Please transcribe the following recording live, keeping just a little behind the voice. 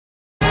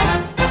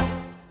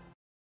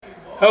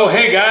Oh,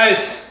 hey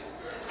guys,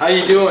 how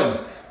you doing?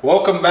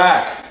 Welcome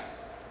back.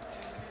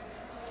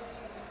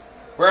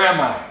 Where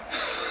am I?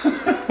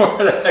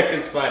 Where the heck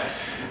is my...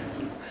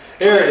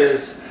 Here it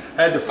is.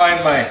 I had to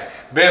find my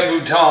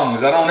bamboo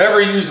tongs. I don't ever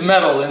use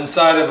metal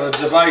inside of a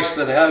device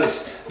that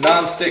has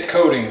non-stick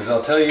coatings.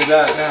 I'll tell you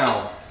that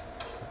now.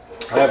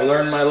 I have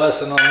learned my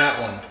lesson on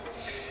that one.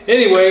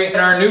 Anyway, in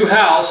our new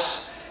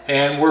house,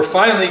 and we're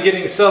finally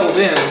getting settled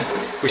in.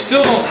 We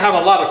still don't have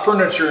a lot of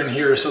furniture in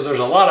here, so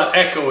there's a lot of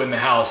echo in the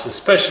house,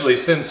 especially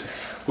since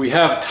we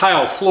have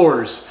tile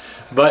floors.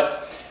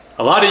 But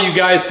a lot of you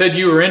guys said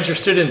you were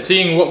interested in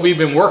seeing what we've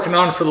been working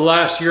on for the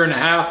last year and a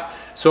half.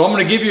 So I'm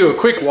going to give you a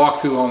quick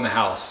walkthrough on the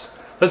house.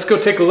 Let's go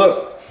take a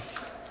look.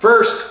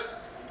 First,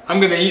 I'm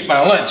going to eat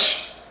my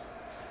lunch.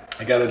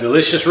 I got a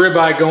delicious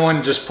ribeye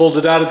going, just pulled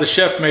it out of the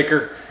chef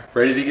maker,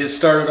 ready to get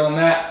started on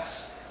that.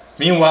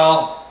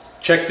 Meanwhile,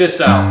 check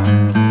this out.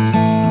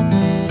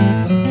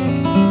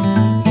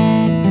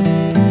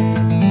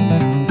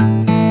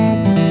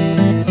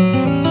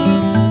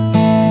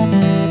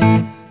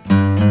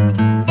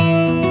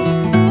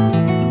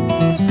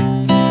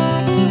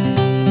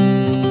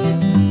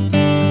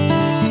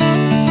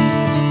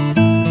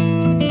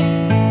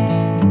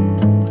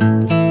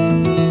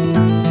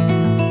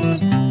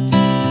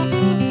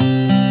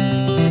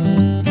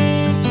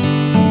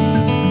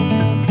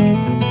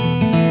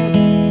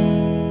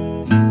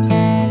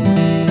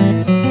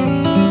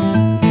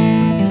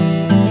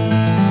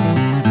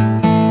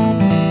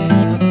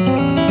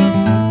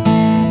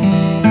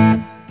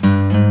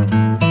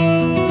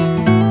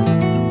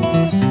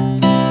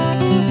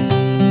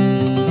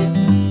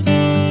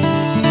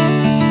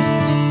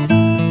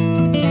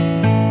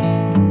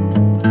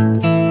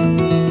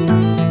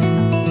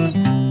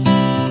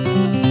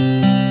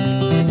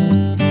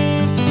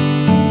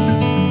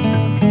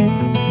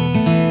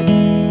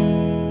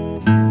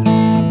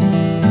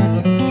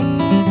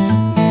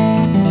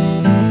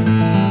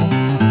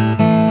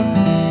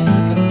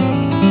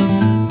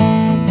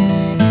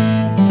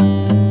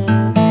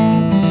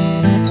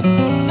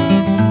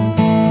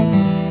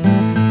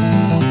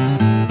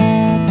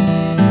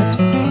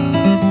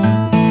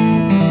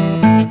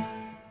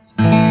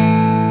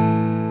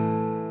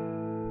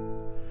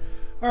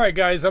 Alright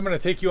guys, I'm going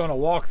to take you on a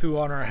walkthrough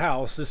on our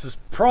house. This is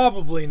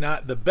probably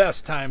not the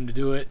best time to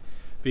do it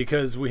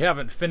because we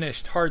haven't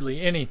finished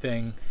hardly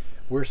anything.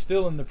 We're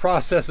still in the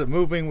process of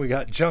moving. We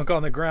got junk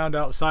on the ground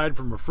outside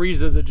from a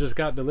freezer that just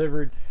got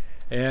delivered.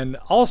 And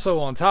also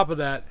on top of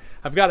that,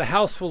 I've got a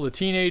house full of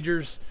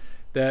teenagers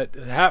that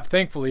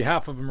thankfully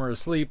half of them are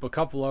asleep. A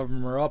couple of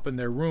them are up in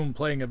their room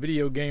playing a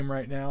video game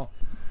right now.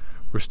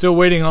 We're still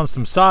waiting on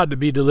some sod to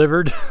be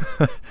delivered.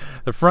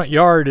 The front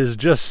yard is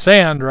just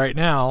sand right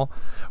now.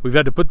 We've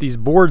had to put these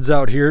boards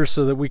out here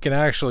so that we can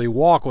actually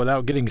walk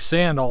without getting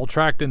sand all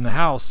tracked in the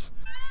house.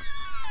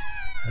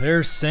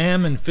 There's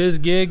Sam and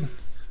Fizzgig.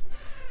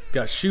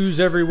 Got shoes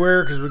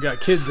everywhere because we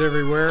got kids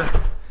everywhere.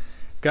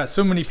 Got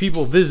so many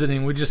people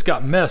visiting, we just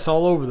got mess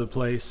all over the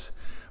place.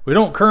 We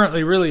don't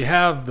currently really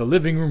have the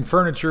living room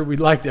furniture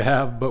we'd like to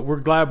have, but we're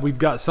glad we've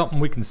got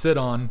something we can sit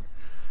on.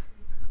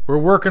 We're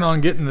working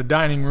on getting the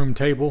dining room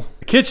table.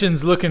 The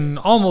kitchen's looking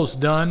almost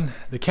done.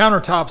 The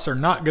countertops are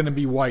not going to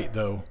be white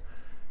though.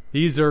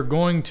 These are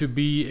going to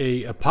be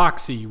a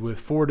epoxy with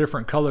 4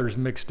 different colors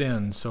mixed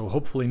in, so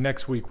hopefully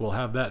next week we'll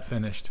have that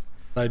finished.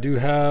 I do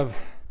have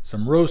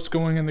some roast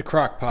going in the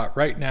crock pot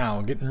right now,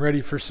 getting ready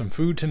for some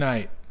food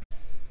tonight.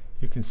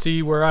 You can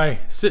see where I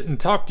sit and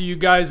talk to you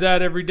guys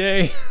at every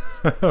day.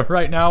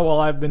 Right now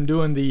while I've been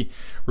doing the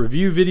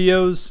review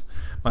videos,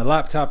 my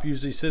laptop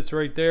usually sits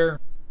right there.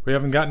 We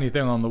haven't got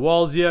anything on the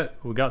walls yet.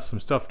 We got some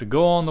stuff to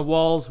go on the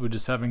walls, we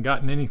just haven't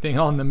gotten anything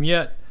on them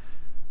yet.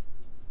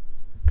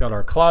 Got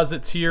our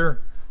closets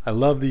here. I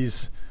love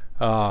these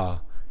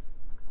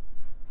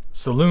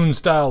saloon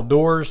style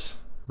doors.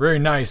 Very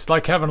nice,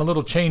 like having a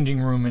little changing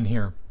room in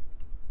here.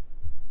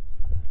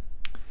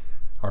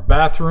 Our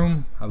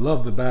bathroom, I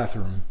love the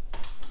bathroom.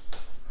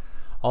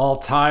 All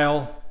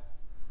tile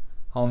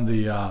on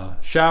the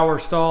shower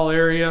stall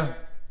area.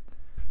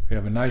 We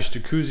have a nice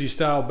jacuzzi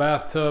style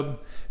bathtub.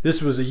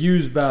 This was a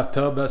used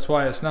bathtub, that's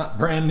why it's not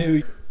brand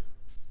new.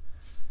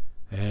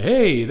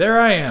 Hey, there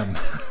I am.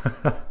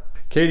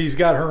 Katie's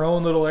got her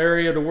own little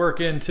area to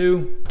work in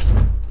too.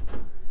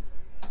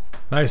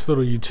 Nice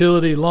little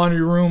utility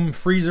laundry room,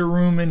 freezer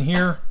room in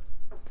here.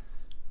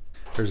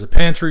 There's a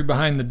pantry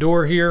behind the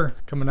door here.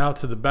 Coming out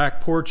to the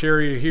back porch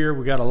area here,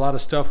 we got a lot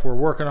of stuff we're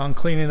working on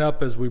cleaning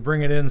up as we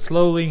bring it in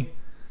slowly.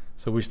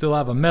 So we still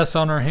have a mess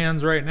on our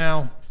hands right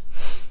now.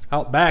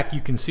 Out back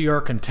you can see our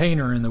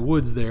container in the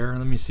woods there.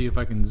 Let me see if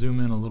I can zoom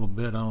in a little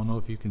bit. I don't know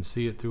if you can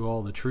see it through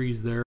all the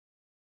trees there.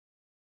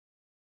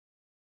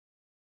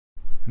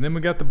 And then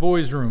we got the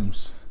boys'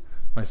 rooms.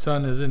 My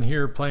son is in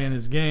here playing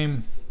his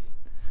game.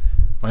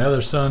 My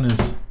other son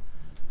is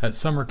at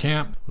summer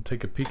camp. We'll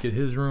take a peek at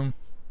his room.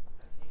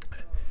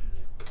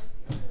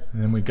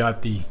 And then we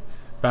got the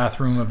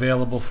bathroom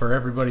available for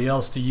everybody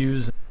else to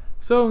use.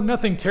 So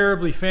nothing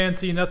terribly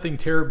fancy, nothing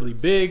terribly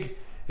big.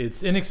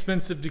 It's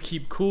inexpensive to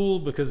keep cool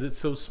because it's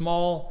so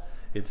small,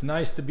 It's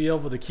nice to be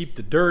able to keep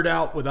the dirt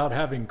out without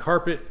having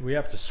carpet. We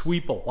have to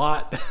sweep a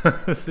lot.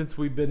 Since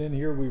we've been in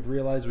here, we've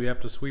realized we have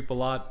to sweep a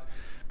lot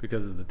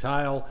because of the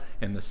tile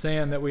and the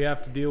sand that we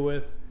have to deal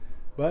with.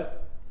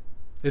 But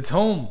it's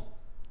home,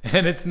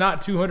 and it's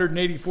not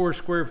 284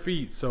 square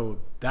feet, so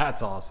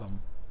that's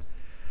awesome.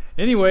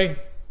 Anyway,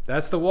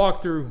 that's the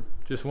walkthrough.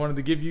 Just wanted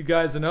to give you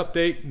guys an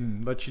update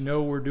and let you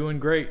know we're doing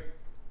great.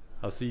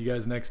 I'll see you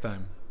guys next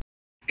time.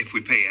 If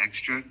we pay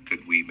extra,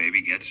 could we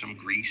maybe get some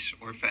grease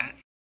or fat?